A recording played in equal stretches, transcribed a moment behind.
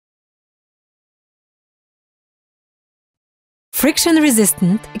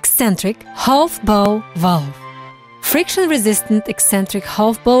Friction-resistant eccentric half-ball valve. Friction-resistant eccentric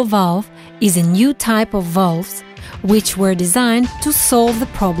half-ball valve is a new type of valves which were designed to solve the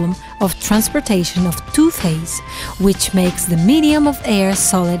problem of transportation of two-phase, which makes the medium of air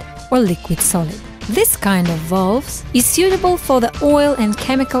solid or liquid solid. This kind of valves is suitable for the oil and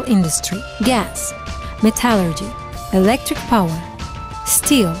chemical industry, gas, metallurgy, electric power,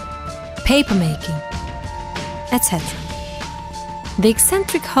 steel, papermaking, etc. The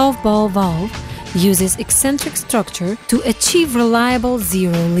eccentric half-ball valve uses eccentric structure to achieve reliable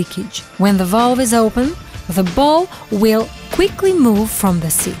zero leakage. When the valve is open, the ball will quickly move from the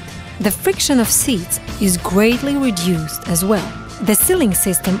seat. The friction of seats is greatly reduced as well. The sealing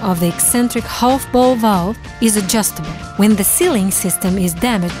system of the eccentric half-ball valve is adjustable. When the sealing system is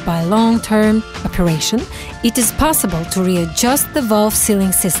damaged by long-term operation, it is possible to readjust the valve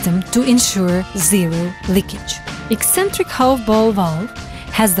sealing system to ensure zero leakage. Eccentric half-ball valve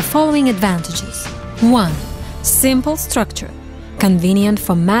has the following advantages. 1. Simple structure, convenient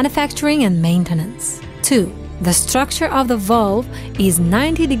for manufacturing and maintenance. 2. The structure of the valve is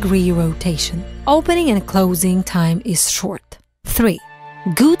 90-degree rotation. Opening and closing time is short. 3.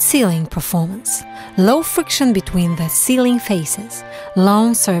 Good sealing performance, low friction between the sealing faces,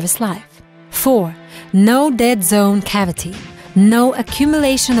 long service life. 4. No dead zone cavity, no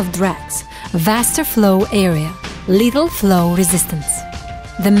accumulation of drags, vaster flow area, little flow resistance.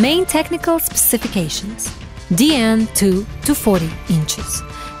 The main technical specifications: DN 2 to 40 inches,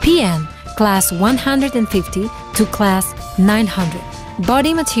 PN class 150 to class 900,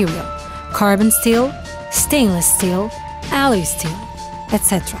 body material, carbon steel, stainless steel, alloy steel,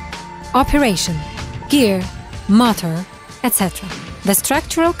 etc. Operation, gear, motor, etc. The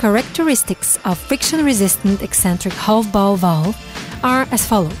structural characteristics of friction-resistant eccentric half-ball valve are as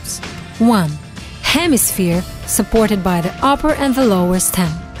follows. 1. Hemisphere supported by the upper and the lower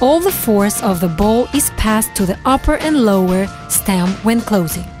stem. All the force of the ball is passed to the upper and lower stem when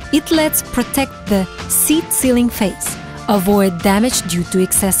closing. It lets protect the seat sealing face, avoid damage due to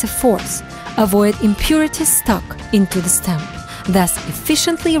excessive force, avoid impurities stuck into the stem, thus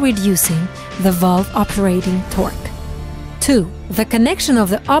efficiently reducing the valve operating torque. 2. The connection of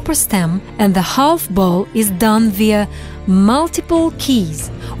the upper stem and the half ball is done via multiple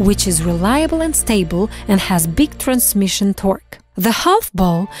keys, which is reliable and stable and has big transmission torque. The half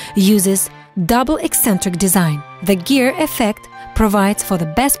ball uses double eccentric design. The gear effect provides for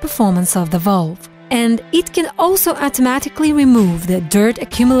the best performance of the valve, and it can also automatically remove the dirt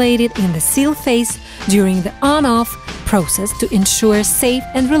accumulated in the seal face during the on-off process to ensure safe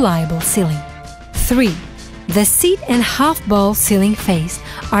and reliable sealing. 3. The seat and half-ball sealing face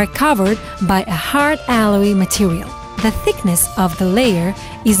are covered by a hard alloy material. The thickness of the layer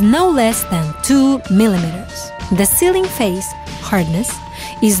is no less than 2 mm. The sealing face hardness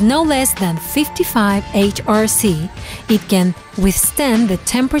is no less than 55 HRC. It can withstand the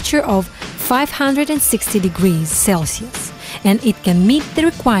temperature of 560 degrees Celsius, and it can meet the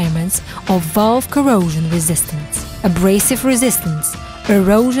requirements of valve corrosion resistance, abrasive resistance,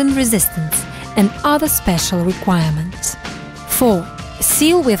 erosion resistance, and other special requirements. 4.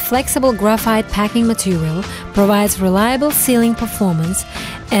 Seal with flexible graphite packing material provides reliable sealing performance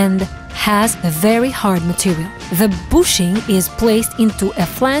and has a very hard material. The bushing is placed into a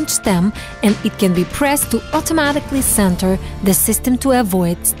flange stem and it can be pressed to automatically center the system to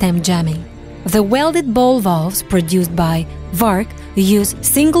avoid stem jamming. The welded ball valves produced by VARC use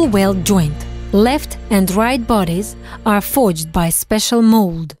single weld joint. Left and right bodies are forged by special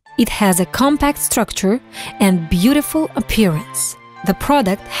mold. It has a compact structure and beautiful appearance. The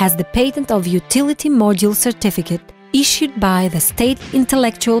product has the Patent of Utility Module certificate issued by the State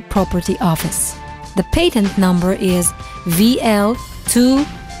Intellectual Property Office. The patent number is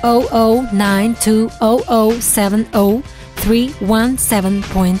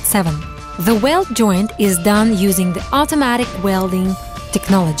VL2009200703117.7. The weld joint is done using the automatic welding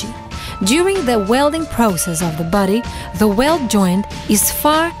technology. During the welding process of the body, the weld joint is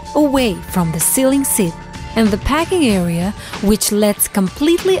far away from the sealing seat and the packing area, which lets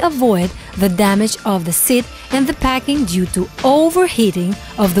completely avoid the damage of the seat and the packing due to overheating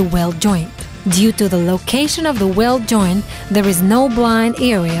of the weld joint. Due to the location of the weld joint, there is no blind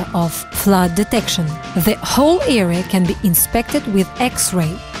area of flood detection. The whole area can be inspected with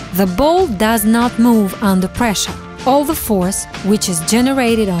X-ray. The ball does not move under pressure. All the force which is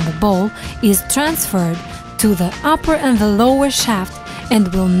generated on the ball is transferred to the upper and the lower shaft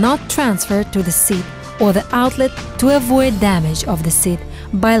and will not transfer to the seat or the outlet to avoid damage of the seat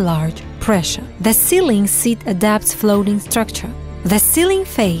by large pressure. The sealing seat adapts floating structure. The sealing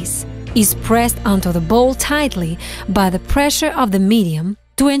face is pressed onto the bowl tightly by the pressure of the medium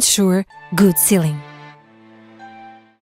to ensure good sealing.